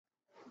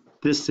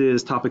This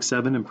is topic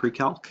 7 in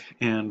pre-calc,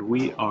 and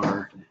we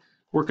are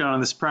working on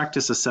this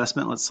practice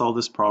assessment. Let's solve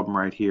this problem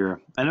right here.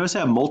 I notice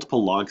I have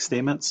multiple log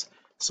statements,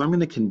 so I'm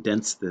going to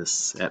condense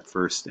this at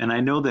first. And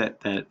I know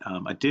that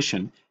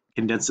addition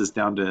condenses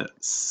down to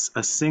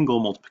a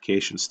single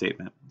multiplication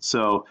statement.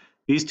 So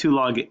these two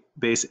log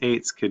base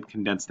 8s could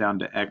condense down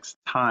to x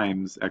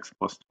times x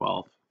plus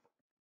 12,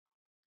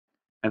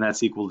 and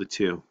that's equal to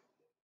 2.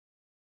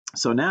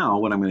 So now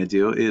what I'm going to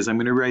do is I'm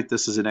going to write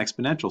this as an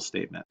exponential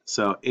statement.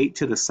 So 8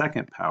 to the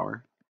second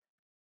power,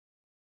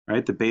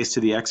 right? The base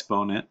to the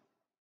exponent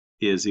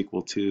is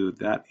equal to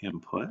that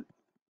input.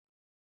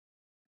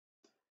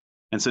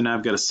 And so now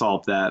I've got to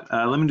solve that.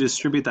 Let me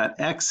distribute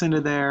that x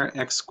into there.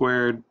 X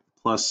squared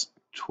plus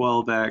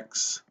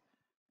 12x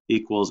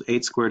equals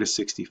 8 squared is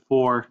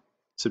 64.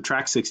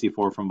 Subtract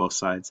 64 from both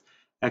sides.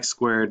 X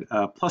squared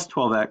plus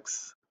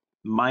 12x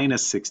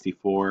minus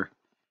 64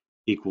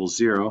 equals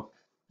 0.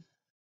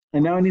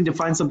 And now I need to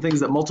find some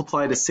things that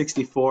multiply to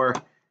 64,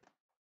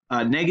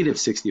 negative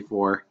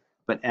 64,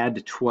 but add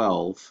to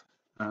 12.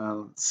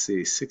 Let's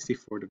see,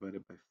 64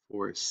 divided by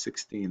 4 is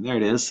 16. There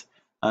it is,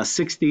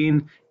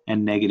 16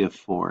 and negative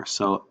 4.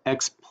 So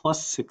x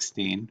plus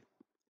 16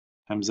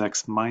 times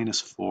x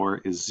minus 4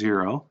 is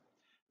 0.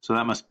 So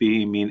that must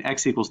mean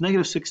x equals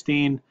negative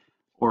 16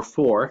 or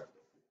 4.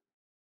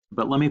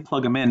 But let me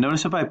plug them in.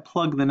 Notice if I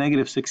plug the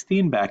negative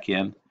 16 back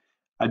in,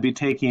 I'd be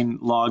taking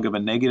log of a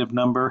negative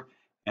number,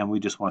 and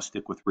we just want to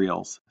stick with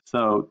reals.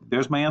 So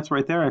there's my answer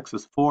right there, x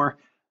is 4.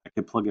 I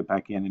could plug it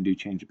back in and do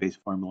change of base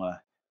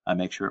formula,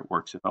 make sure it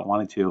works if I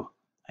wanted to.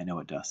 I know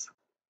it does.